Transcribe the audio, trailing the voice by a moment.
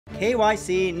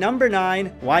KYC number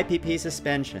 9, YPP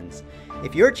suspensions.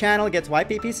 If your channel gets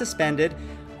YPP suspended,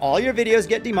 all your videos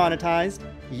get demonetized,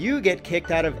 you get kicked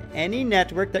out of any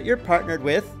network that you're partnered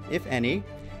with, if any,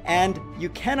 and you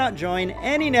cannot join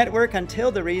any network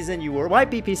until the reason you were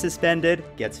YPP suspended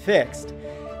gets fixed.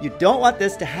 You don't want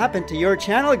this to happen to your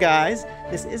channel, guys.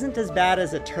 This isn't as bad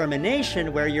as a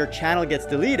termination where your channel gets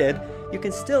deleted. You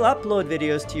can still upload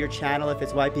videos to your channel if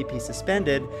it's YPP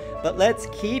suspended, but let's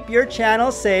keep your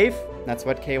channel safe. That's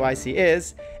what KYC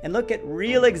is, and look at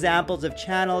real examples of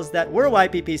channels that were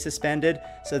YPP suspended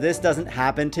so this doesn't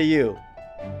happen to you.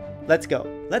 Let's go.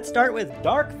 Let's start with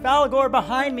DarkFulgore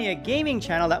behind me, a gaming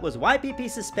channel that was YPP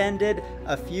suspended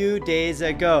a few days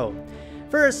ago.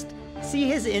 First, see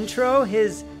his intro,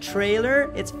 his trailer?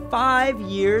 It's 5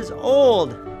 years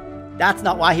old. That's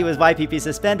not why he was YPP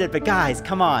suspended, but guys,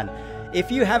 come on. If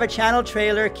you have a channel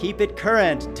trailer, keep it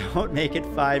current. Don't make it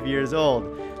 5 years old.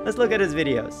 Let's look at his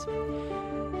videos.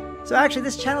 So actually,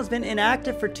 this channel's been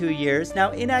inactive for 2 years.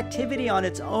 Now, inactivity on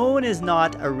its own is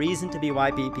not a reason to be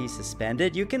YPP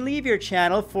suspended. You can leave your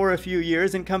channel for a few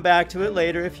years and come back to it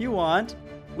later if you want.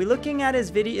 We're looking at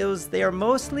his videos. They are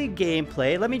mostly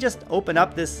gameplay. Let me just open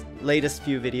up this latest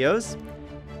few videos.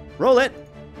 Roll it.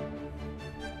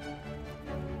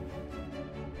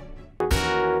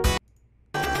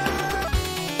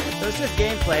 So it's just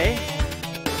gameplay.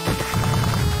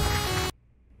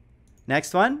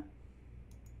 Next one.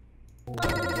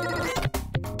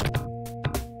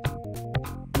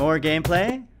 More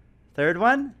gameplay. Third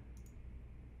one.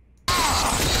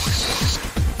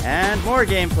 And more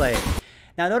gameplay.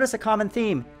 Now notice a common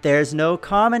theme. There's no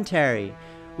commentary.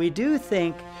 We do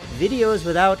think videos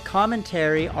without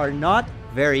commentary are not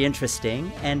very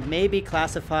interesting and may be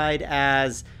classified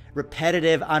as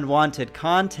repetitive, unwanted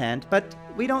content, but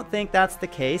we don't think that's the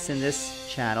case in this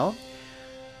channel.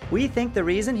 We think the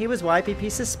reason he was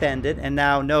YPP suspended, and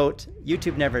now note,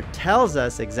 YouTube never tells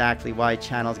us exactly why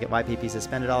channels get YPP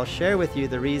suspended. I'll share with you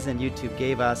the reason YouTube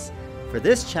gave us for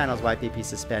this channel's YPP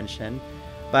suspension,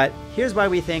 but here's why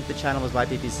we think the channel was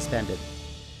YPP suspended.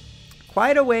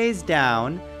 Quite a ways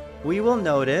down, we will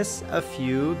notice a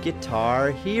few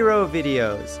Guitar Hero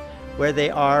videos, where they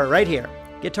are right here.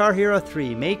 Guitar Hero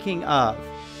 3, making of.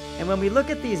 And when we look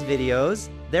at these videos,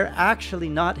 they're actually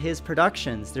not his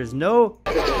productions. There's no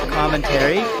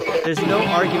commentary. There's no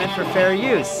argument for fair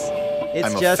use.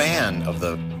 I'm a fan of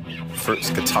the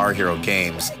first Guitar Hero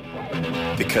games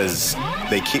because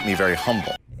they keep me very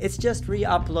humble. It's just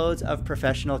re-uploads of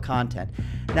professional content.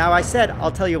 Now I said,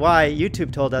 I'll tell you why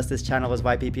YouTube told us this channel was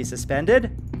YPP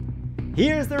suspended.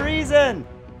 Here's the reason.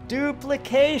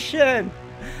 Duplication.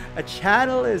 A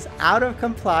channel is out of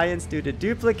compliance due to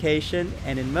duplication,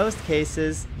 and in most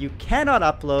cases, you cannot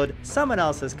upload someone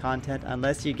else's content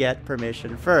unless you get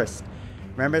permission first.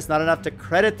 Remember, it's not enough to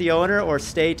credit the owner or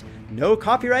state, no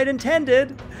copyright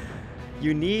intended.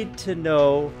 You need to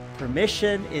know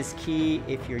permission is key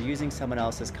if you're using someone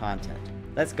else's content.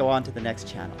 Let's go on to the next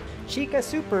channel. Chica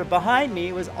Super behind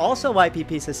me was also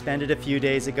YPP suspended a few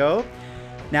days ago.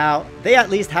 Now, they at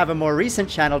least have a more recent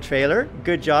channel trailer.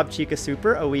 Good job, Chica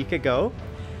Super, a week ago.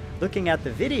 Looking at the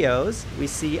videos, we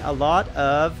see a lot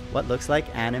of what looks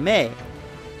like anime.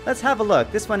 Let's have a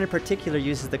look. This one in particular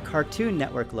uses the Cartoon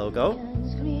Network logo.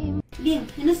 Bien,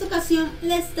 en esta ocasión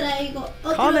les traigo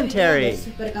otro Commentary. video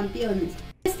de Supercampeones.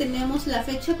 Tenemos la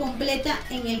fecha completa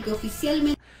en el que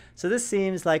oficialmente. So this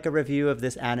seems like a review of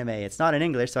this anime. It's not in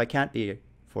English, so I can't be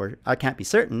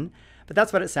certain, but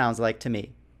that's what it sounds like to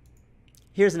me.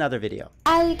 Here's another video.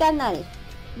 Al canal.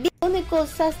 Viene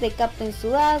cosas de Captain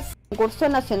Suaz, concurso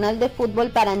nacional de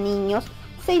fútbol para niños,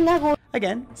 se inauguró.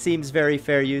 Again, seems very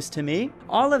fair use to me.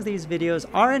 All of these videos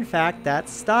are in fact that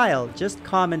style, just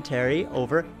commentary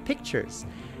over pictures.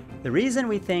 The reason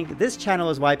we think this channel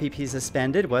was YPP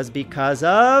suspended was because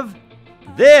of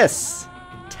this!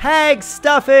 Tag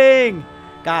stuffing!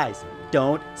 Guys,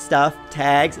 don't stuff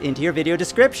tags into your video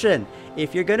description.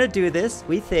 If you're gonna do this,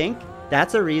 we think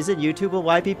that's a reason YouTube will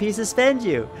YPP suspend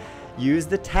you. Use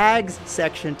the tags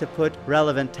section to put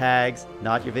relevant tags,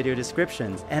 not your video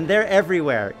descriptions. And they're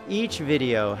everywhere. Each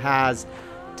video has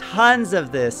tons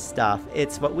of this stuff.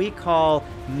 It's what we call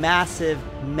massive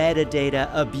metadata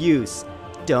abuse.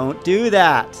 Don't do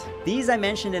that. These I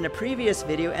mentioned in a previous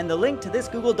video, and the link to this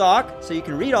Google Doc, so you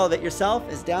can read all of it yourself,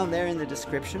 is down there in the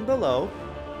description below.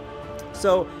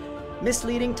 So,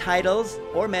 misleading titles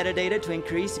or metadata to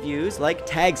increase views, like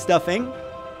tag stuffing.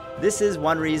 This is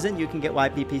one reason you can get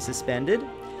YPP suspended.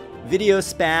 Video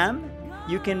spam.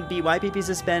 You can be YPP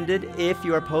suspended if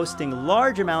you are posting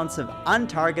large amounts of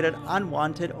untargeted,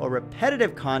 unwanted, or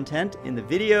repetitive content in the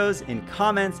videos, in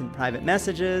comments, in private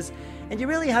messages. And you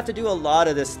really have to do a lot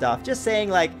of this stuff. Just saying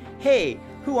like, hey,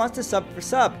 who wants to sub for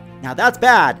sub? Now that's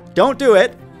bad, don't do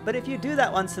it. But if you do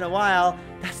that once in a while,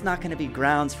 that's not going to be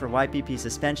grounds for YPP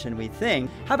suspension, we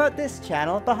think. How about this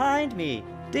channel behind me?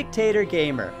 Dictator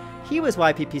Gamer. He was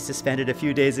YPP suspended a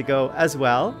few days ago as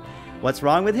well. What's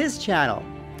wrong with his channel?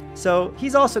 So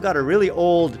he's also got a really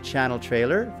old channel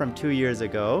trailer from 2 years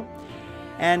ago.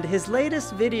 And his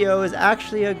latest video is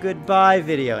actually a goodbye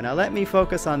video. Now let me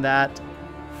focus on that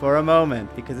for a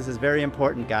moment, because this is very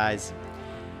important, guys.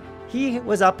 He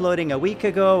was uploading a week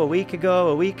ago,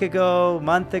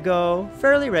 month ago,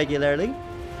 fairly regularly.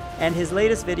 And his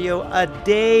latest video a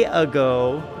day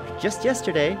ago, just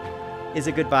yesterday, is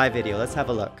a goodbye video. Let's have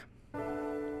a look.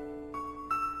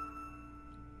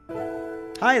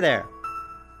 Hi there.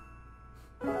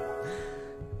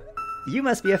 You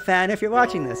must be a fan if you're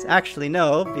watching this. Actually,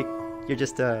 no, you're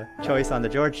just a choice on The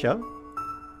George Show.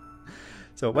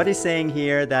 So what he's saying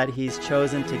here, that he's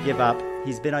chosen to give up.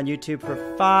 He's been on YouTube for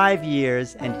 5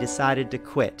 years and he decided to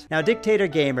quit. Now, Dictator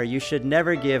Gamer, you should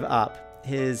never give up.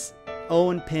 His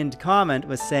own pinned comment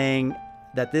was saying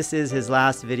that this is his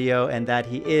last video and that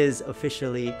he is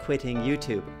officially quitting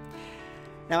YouTube.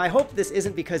 Now, I hope this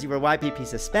isn't because you were YPP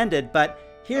suspended, but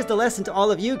here's the lesson to all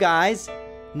of you guys.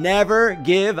 Never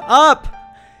give up!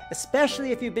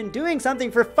 Especially if you've been doing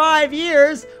something for 5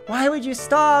 years, why would you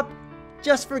stop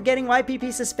just for getting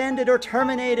YPP suspended or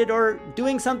terminated or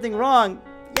doing something wrong?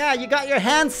 Yeah, you got your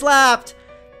hand slapped!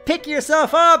 Pick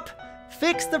yourself up!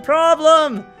 Fix the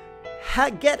problem!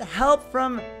 Get help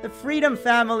from the Freedom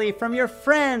family, from your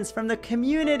friends, from the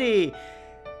community.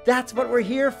 That's what we're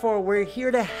here for. We're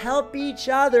here to help each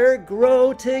other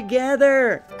grow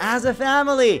together as a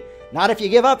family. Not if you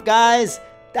give up, guys.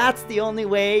 That's the only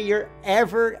way you're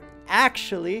ever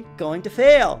actually going to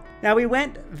fail. Now, we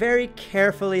went very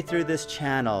carefully through this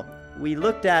channel. We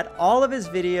looked at all of his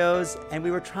videos and we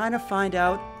were trying to find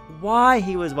out why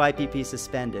he was YPP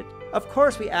suspended. Of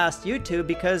course, we asked YouTube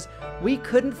because we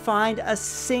couldn't find a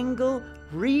single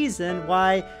reason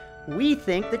why we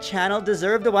think the channel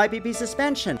deserved a YPP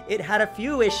suspension. It had a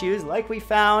few issues, like we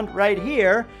found right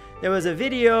here. There was a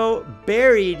video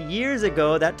buried years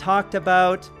ago that talked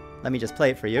about, let me just play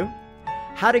it for you,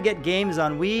 how to get games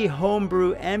on Wii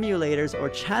homebrew emulators or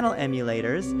channel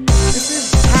emulators. This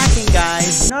is hacking,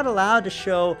 guys. You're not allowed to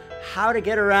show how to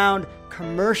get around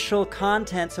commercial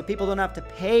content so people don't have to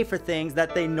pay for things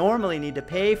that they normally need to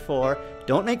pay for.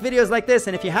 Don't make videos like this,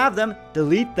 and if you have them,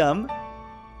 delete them.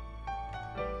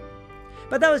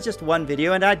 But that was just one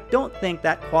video, and I don't think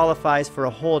that qualifies for a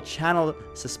whole channel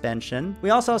suspension. We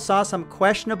also saw some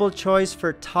questionable choice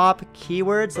for top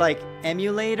keywords like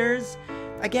emulators.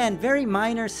 Again, very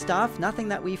minor stuff, nothing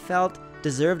that we felt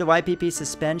deserved a YPP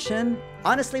suspension.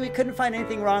 Honestly, we couldn't find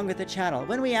anything wrong with the channel.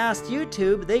 When we asked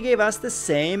YouTube, they gave us the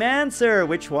same answer,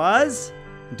 which was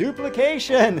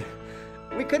duplication.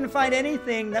 We couldn't find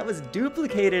anything that was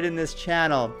duplicated in this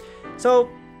channel. So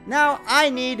now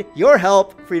I need your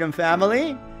help, Freedom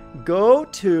Family. Go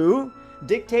to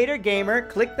Dictator Gamer,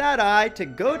 click that eye to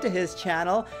go to his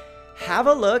channel, have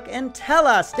a look, and tell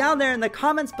us down there in the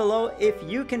comments below if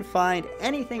you can find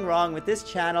anything wrong with this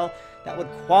channel that would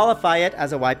qualify it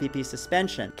as a YPP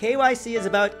suspension. KYC is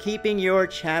about keeping your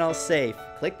channel safe.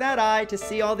 Click that eye to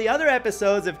see all the other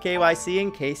episodes of KYC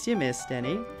in case you missed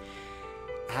any.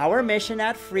 Our mission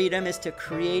at Freedom is to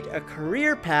create a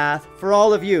career path for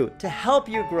all of you, to help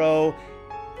you grow,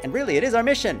 and really it is our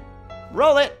mission.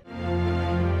 Roll it!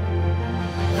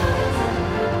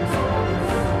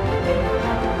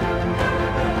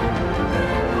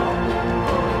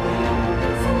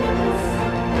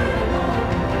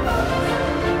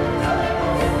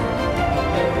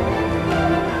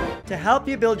 To help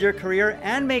you build your career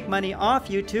and make money off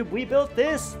YouTube, we built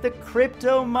this, the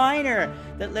Crypto Miner,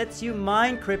 that lets you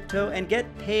mine crypto and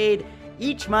get paid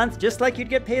each month, just like you'd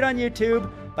get paid on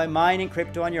YouTube, by mining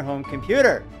crypto on your home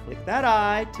computer. Click that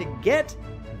eye to get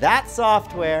that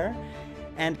software.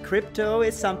 And crypto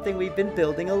is something we've been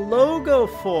building a logo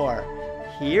for.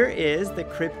 Here is the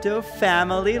Crypto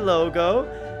Family logo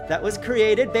that was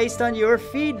created based on your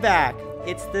feedback.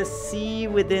 It's the C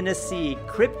within a C,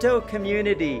 crypto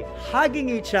community, hugging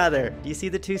each other. Do you see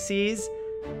the two C's?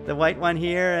 The white one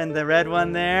here and the red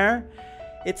one there?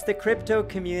 It's the crypto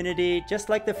community, just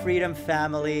like the Freedom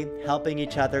Family, helping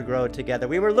each other grow together.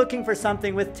 We were looking for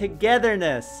something with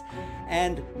togetherness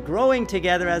and growing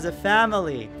together as a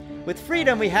family. With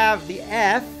Freedom, we have the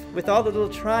F with all the little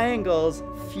triangles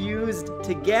fused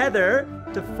together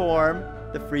to form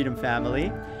the Freedom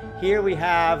Family. Here we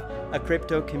have a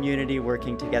crypto community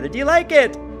working together. Do you like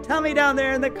it? Tell me down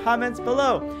there in the comments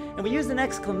below. And we use an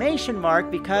exclamation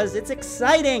mark because it's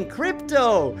exciting.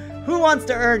 Crypto! Who wants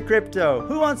to earn crypto?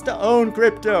 Who wants to own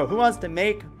crypto? Who wants to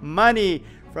make money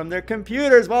from their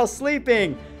computers while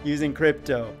sleeping using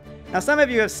crypto? Now, some of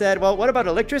you have said, well, what about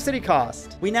electricity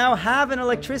cost? We now have an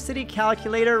electricity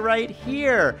calculator right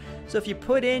here. So if you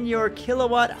put in your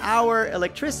kilowatt hour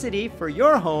electricity for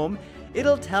your home,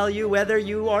 it'll tell you whether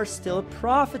you are still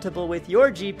profitable with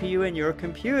your GPU and your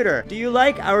computer. Do you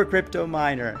like our crypto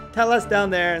miner? Tell us down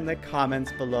there in the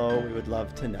comments below. We would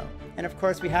love to know. And of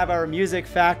course, we have our music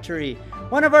factory.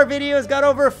 One of our videos got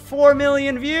over 4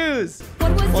 million views.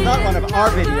 Well, not one of our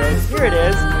videos. Here it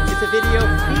is. It's a video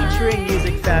featuring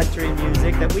Music Factory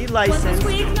music that we licensed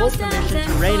with full permission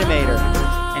to Rainimator.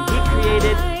 And he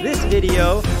created this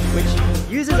video, which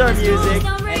uses our music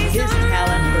and his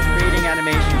talent for creating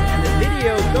animation. And the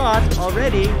video got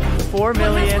already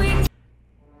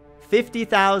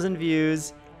 4,050,000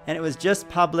 views, and it was just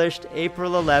published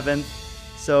April 11th.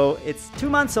 So it's 2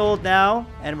 months old now,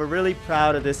 and we're really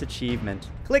proud of this achievement.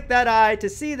 Click that eye to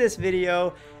see this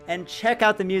video and check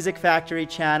out the Music Factory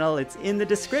channel. It's in the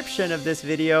description of this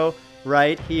video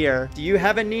right here. Do you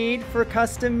have a need for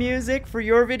custom music for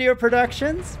your video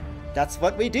productions? That's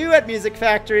what we do at Music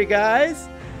Factory, guys.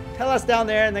 Tell us down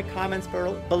there in the comments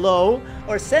below,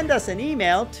 or send us an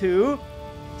email to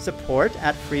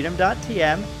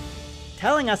support@freedom.tm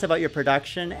telling us about your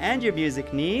production and your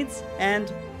music needs,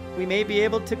 and we may be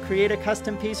able to create a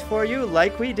custom piece for you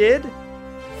like we did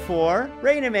for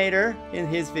Rainimator in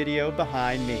his video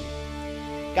behind me.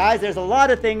 Guys, there's a lot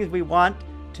of things we want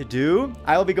to do.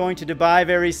 I will be going to Dubai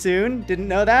very soon. Didn't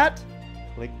know that?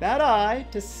 Click that eye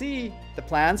to see the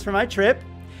plans for my trip,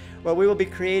 where we will be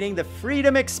creating the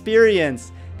Freedom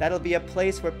Experience. That'll be a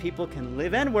place where people can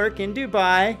live and work in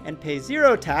Dubai and pay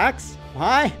zero tax.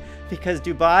 Why? Because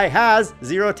Dubai has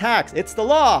zero tax. It's the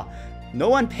law. No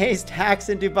one pays tax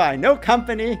in Dubai. No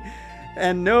company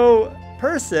and no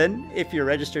person, if you're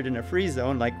registered in a free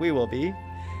zone like we will be.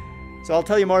 So I'll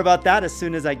tell you more about that as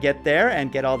soon as I get there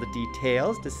and get all the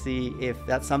details to see if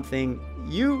that's something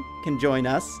you can join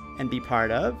us and be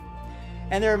part of.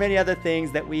 And there are many other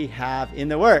things that we have in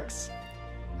the works.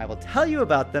 I will tell you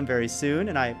about them very soon,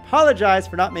 and I apologize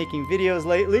for not making videos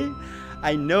lately.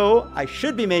 I know I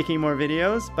should be making more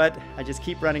videos, but I just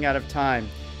keep running out of time.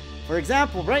 For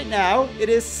example, right now, it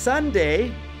is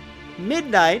Sunday,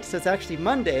 midnight, so it's actually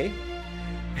Monday.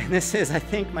 And this is, I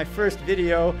think, my first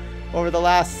video over the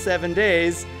last 7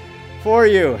 days for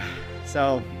you.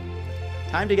 So,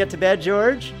 time to get to bed,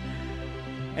 George.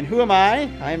 And who am I?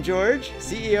 I am George,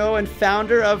 CEO and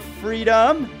founder of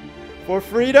Freedom, for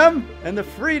Freedom and the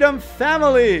Freedom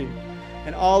Family.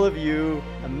 And all of you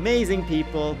amazing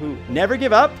people who never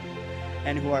give up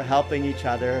and who are helping each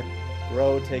other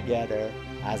grow together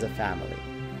as a family.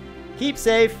 Keep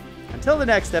safe. Until the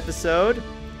next episode,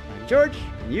 I'm George,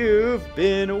 and you've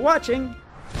been watching.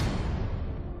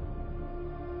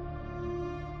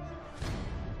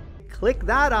 Click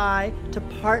that eye to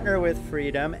partner with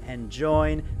Freedom and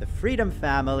join the Freedom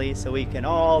family so we can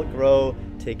all grow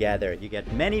together. You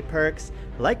get many perks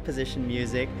like position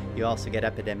music. You also get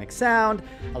Epidemic Sound,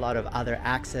 a lot of other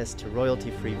access to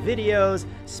royalty-free videos,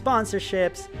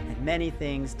 sponsorships, and many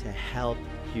things to help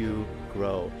you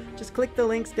grow. Just click the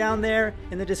links down there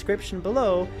in the description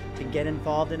below to get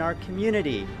involved in our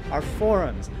community, our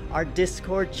forums, our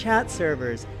Discord chat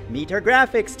servers, meet our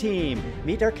graphics team,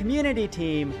 meet our community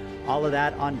team, all of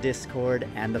that on Discord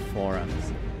and the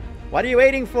forums. What are you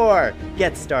waiting for?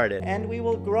 Get started. And we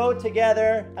will grow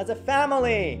together as a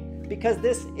family, because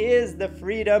this is the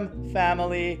Freedom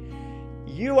family.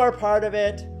 You are part of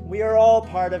it, we are all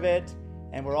part of it,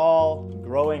 and we're all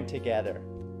growing together.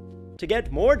 To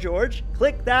get more George,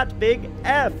 click that big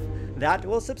F. That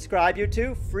will subscribe you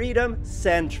to Freedom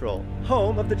Central,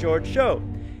 home of The George Show.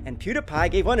 And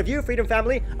PewDiePie gave one of you, Freedom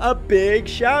Family, a big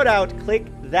shout out. Click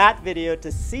that video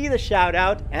to see the shout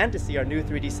out and to see our new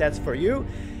 3D sets for you.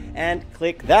 And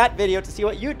click that video to see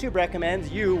what YouTube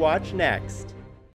recommends you watch next.